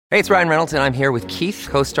Hey, it's Ryan Reynolds, and I'm here with Keith,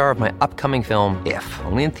 co-star of my upcoming film, If,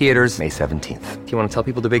 only in theaters May 17th. Do you want to tell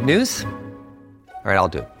people the big news? All right, I'll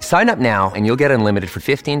do it. Sign up now and you'll get unlimited for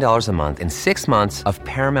 $15 a month and 6 months of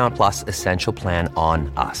Paramount Plus Essential Plan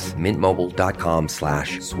on us.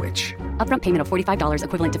 MintMobile.com/switch. Upfront payment of $45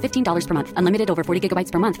 equivalent to $15 per month. Unlimited over 40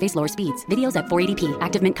 gigabytes per month. Face lower speeds. Videos at 480p.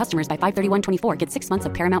 Active Mint customers by 531.24 get 6 months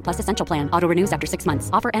of Paramount Plus Essential Plan. Auto renews after 6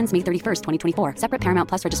 months. Offer ends May 31st, 2024. Separate Paramount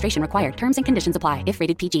Plus registration required. Terms and conditions apply if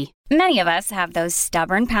rated PG. Many of us have those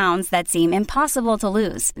stubborn pounds that seem impossible to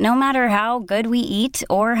lose, no matter how good we eat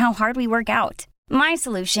or how hard we work out. My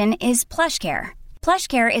solution is PlushCare.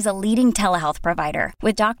 PlushCare is a leading telehealth provider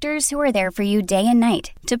with doctors who are there for you day and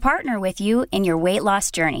night to partner with you in your weight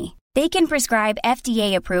loss journey. They can prescribe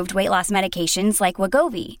FDA-approved weight loss medications like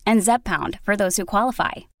Wegovy and Zepbound for those who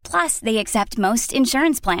qualify. Plus, they accept most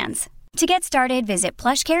insurance plans. To get started, visit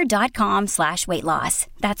plushcare.com/weightloss.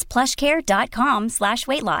 That's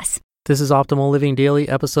plushcare.com/weightloss. This is Optimal Living Daily,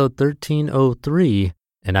 episode 1303,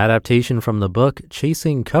 an adaptation from the book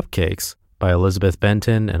Chasing Cupcakes by Elizabeth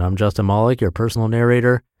Benton, and I'm Justin Malik, your personal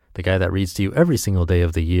narrator, the guy that reads to you every single day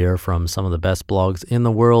of the year from some of the best blogs in the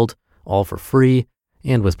world, all for free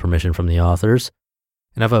and with permission from the authors.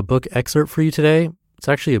 And I have a book excerpt for you today. It's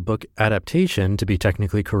actually a book adaptation, to be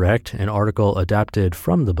technically correct, an article adapted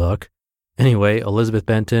from the book. Anyway, Elizabeth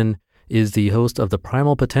Benton is the host of the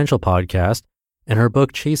Primal Potential podcast, and her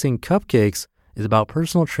book Chasing Cupcakes is about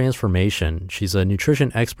personal transformation. She's a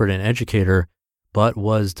nutrition expert and educator, but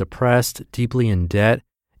was depressed, deeply in debt,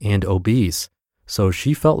 and obese. So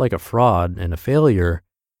she felt like a fraud and a failure,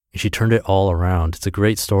 and she turned it all around. It's a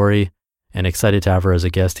great story, and excited to have her as a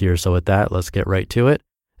guest here. So with that, let's get right to it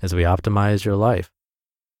as we optimize your life.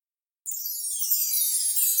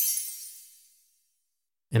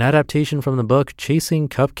 An adaptation from the book Chasing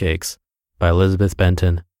Cupcakes by Elizabeth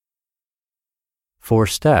Benton. 4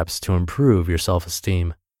 steps to improve your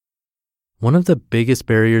self-esteem. One of the biggest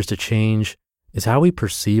barriers to change is how we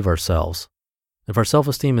perceive ourselves. If our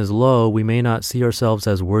self-esteem is low, we may not see ourselves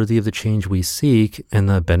as worthy of the change we seek and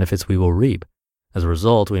the benefits we will reap. As a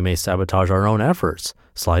result, we may sabotage our own efforts,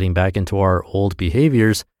 sliding back into our old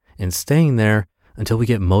behaviors and staying there until we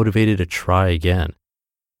get motivated to try again.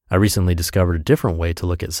 I recently discovered a different way to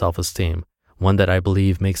look at self-esteem, one that I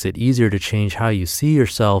believe makes it easier to change how you see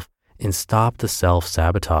yourself and stop the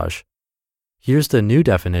self-sabotage. Here's the new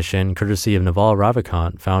definition, courtesy of Naval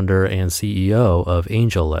Ravikant, founder and CEO of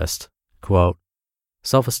AngelList. Quote,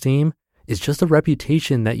 "Self-esteem is just a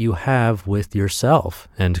reputation that you have with yourself,"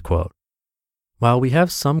 end quote. While we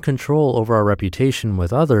have some control over our reputation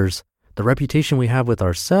with others, the reputation we have with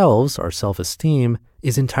ourselves, our self-esteem,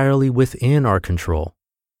 is entirely within our control.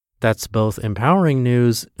 That's both empowering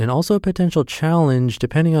news and also a potential challenge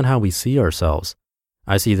depending on how we see ourselves.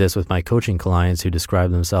 I see this with my coaching clients who describe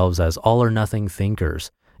themselves as all or nothing thinkers,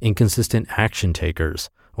 inconsistent action takers,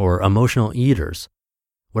 or emotional eaters.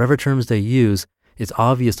 Whatever terms they use, it's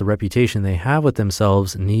obvious the reputation they have with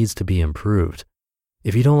themselves needs to be improved.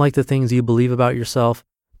 If you don't like the things you believe about yourself,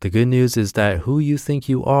 the good news is that who you think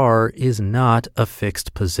you are is not a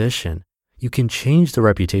fixed position. You can change the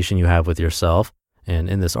reputation you have with yourself, and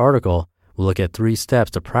in this article, we'll look at 3 steps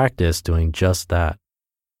to practice doing just that.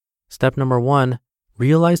 Step number 1,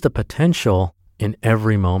 realize the potential in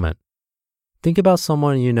every moment. Think about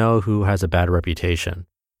someone you know who has a bad reputation.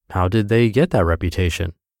 How did they get that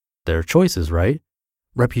reputation? Their choices, right?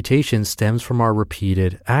 Reputation stems from our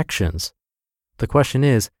repeated actions. The question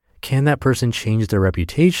is, can that person change their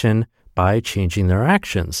reputation by changing their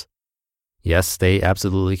actions? Yes, they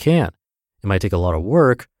absolutely can. It might take a lot of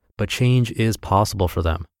work, but change is possible for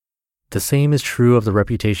them. The same is true of the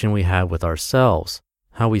reputation we have with ourselves.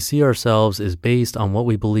 How we see ourselves is based on what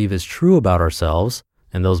we believe is true about ourselves,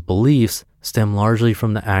 and those beliefs stem largely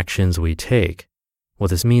from the actions we take. What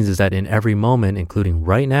this means is that in every moment, including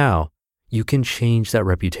right now, you can change that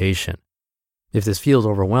reputation. If this feels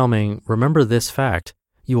overwhelming, remember this fact: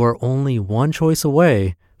 you are only one choice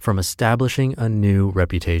away from establishing a new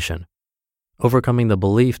reputation. Overcoming the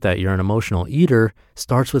belief that you're an emotional eater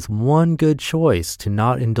starts with one good choice to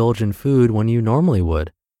not indulge in food when you normally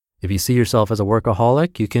would. If you see yourself as a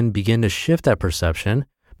workaholic, you can begin to shift that perception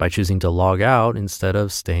by choosing to log out instead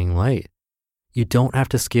of staying late. You don't have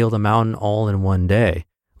to scale the mountain all in one day.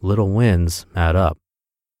 Little wins add up.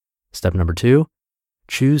 Step number 2,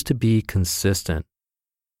 choose to be consistent.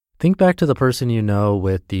 Think back to the person you know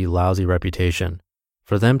with the lousy reputation.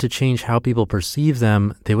 For them to change how people perceive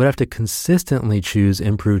them, they would have to consistently choose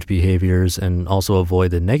improved behaviors and also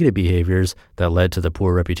avoid the negative behaviors that led to the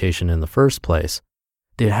poor reputation in the first place.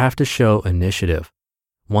 They'd have to show initiative.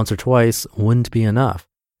 Once or twice wouldn't be enough.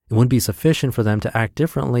 It wouldn't be sufficient for them to act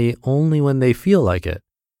differently only when they feel like it.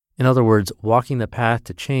 In other words, walking the path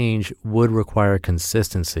to change would require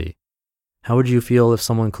consistency. How would you feel if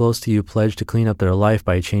someone close to you pledged to clean up their life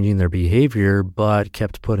by changing their behavior but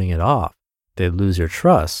kept putting it off? They'd lose your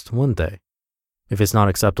trust, wouldn't they? If it's not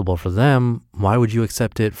acceptable for them, why would you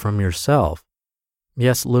accept it from yourself?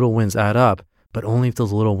 Yes, little wins add up, but only if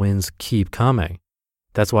those little wins keep coming.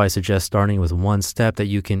 That's why I suggest starting with one step that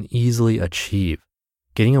you can easily achieve.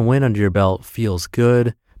 Getting a win under your belt feels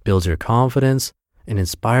good, builds your confidence, and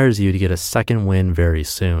inspires you to get a second win very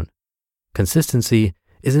soon. Consistency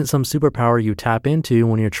isn't some superpower you tap into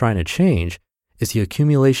when you're trying to change. It's the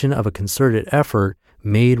accumulation of a concerted effort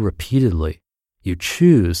made repeatedly. You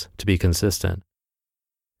choose to be consistent.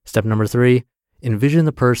 Step number 3, envision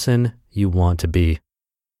the person you want to be.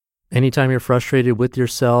 Anytime you're frustrated with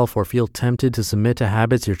yourself or feel tempted to submit to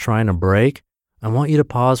habits you're trying to break, I want you to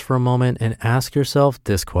pause for a moment and ask yourself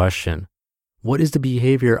this question. What is the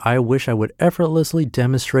behavior I wish I would effortlessly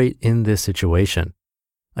demonstrate in this situation?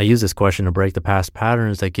 I use this question to break the past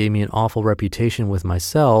patterns that gave me an awful reputation with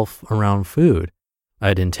myself around food.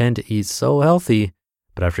 I'd intend to eat so healthy,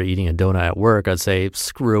 but after eating a donut at work, I'd say,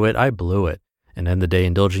 screw it, I blew it, and end the day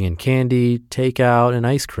indulging in candy, takeout, and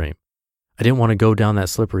ice cream. I didn't want to go down that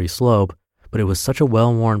slippery slope, but it was such a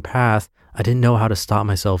well-worn path, I didn't know how to stop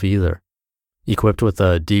myself either. Equipped with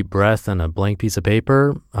a deep breath and a blank piece of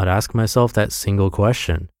paper, I'd ask myself that single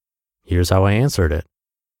question. Here's how I answered it.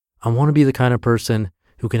 I want to be the kind of person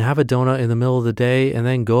who can have a donut in the middle of the day and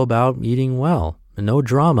then go about eating well. No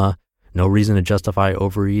drama, no reason to justify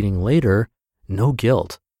overeating later, no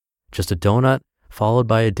guilt. Just a donut followed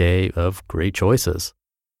by a day of great choices.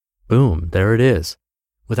 Boom, there it is.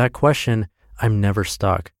 With that question, I'm never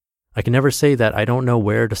stuck. I can never say that I don't know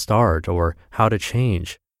where to start or how to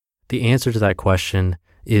change. The answer to that question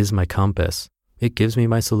is my compass. It gives me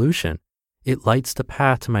my solution. It lights the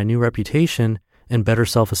path to my new reputation and better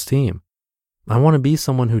self-esteem. I want to be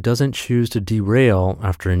someone who doesn't choose to derail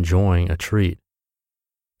after enjoying a treat.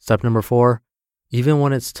 Step number 4, even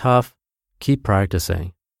when it's tough, keep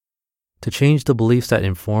practicing. To change the beliefs that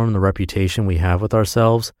inform the reputation we have with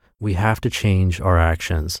ourselves, we have to change our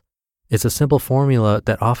actions. It's a simple formula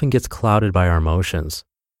that often gets clouded by our emotions.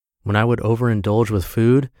 When I would overindulge with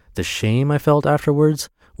food, the shame I felt afterwards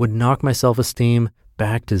would knock my self-esteem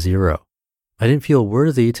back to zero. I didn't feel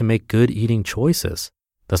worthy to make good eating choices.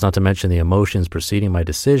 That's not to mention the emotions preceding my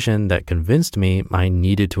decision that convinced me I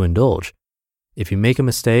needed to indulge. If you make a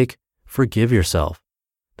mistake, forgive yourself.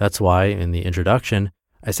 That's why, in the introduction,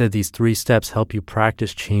 I said these 3 steps help you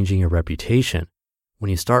practice changing your reputation.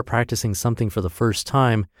 When you start practicing something for the first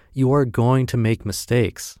time, you are going to make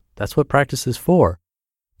mistakes. That's what practice is for.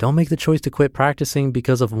 Don't make the choice to quit practicing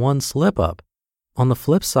because of one slip-up. On the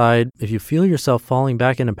flip side, if you feel yourself falling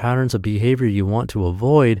back into patterns of behavior you want to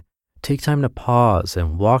avoid, take time to pause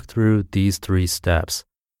and walk through these 3 steps.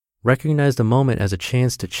 Recognize the moment as a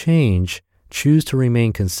chance to change, choose to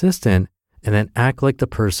remain consistent, and then act like the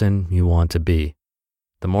person you want to be.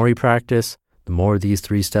 The more you practice, the more these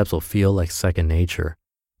 3 steps will feel like second nature.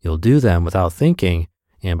 You'll do them without thinking,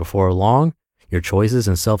 and before long, your choices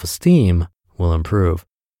and self-esteem will improve.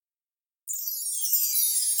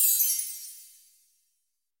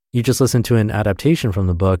 You just listened to an adaptation from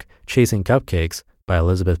the book Chasing Cupcakes by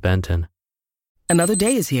Elizabeth Benton. Another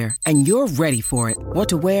day is here, and you're ready for it. What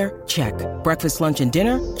to wear? Check. Breakfast, lunch, and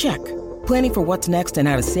dinner? Check. Planning for what's next and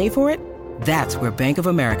how to save for it? That's where Bank of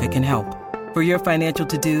America can help. For your financial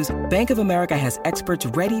to-dos, Bank of America has experts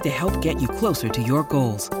ready to help get you closer to your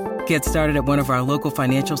goals. Get started at one of our local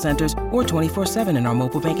financial centers or 24/7 in our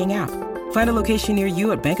mobile banking app. Find a location near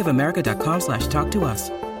you at bankofamerica.com/talktous.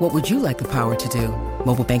 What would you like the power to do?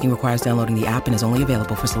 Mobile banking requires downloading the app and is only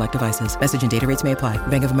available for select devices. Message and data rates may apply.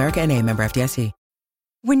 Bank of America N.A., member FDIC.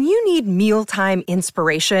 When you need mealtime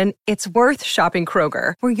inspiration, it's worth shopping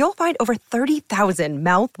Kroger, where you'll find over 30,000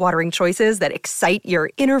 mouth-watering choices that excite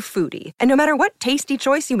your inner foodie. And no matter what tasty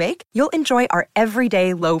choice you make, you'll enjoy our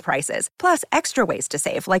everyday low prices, plus extra ways to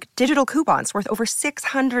save, like digital coupons worth over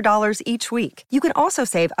 $600 each week. You can also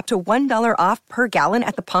save up to $1 off per gallon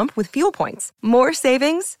at the pump with fuel points. More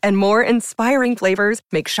savings and more inspiring flavors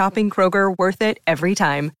make shopping Kroger worth it every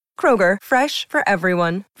time. Kroger, fresh for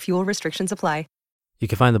everyone. Fuel restrictions apply. You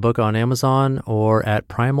can find the book on Amazon or at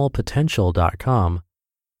primalpotential.com.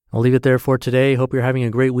 I'll leave it there for today. Hope you're having a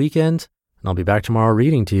great weekend, and I'll be back tomorrow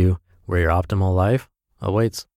reading to you where your optimal life awaits.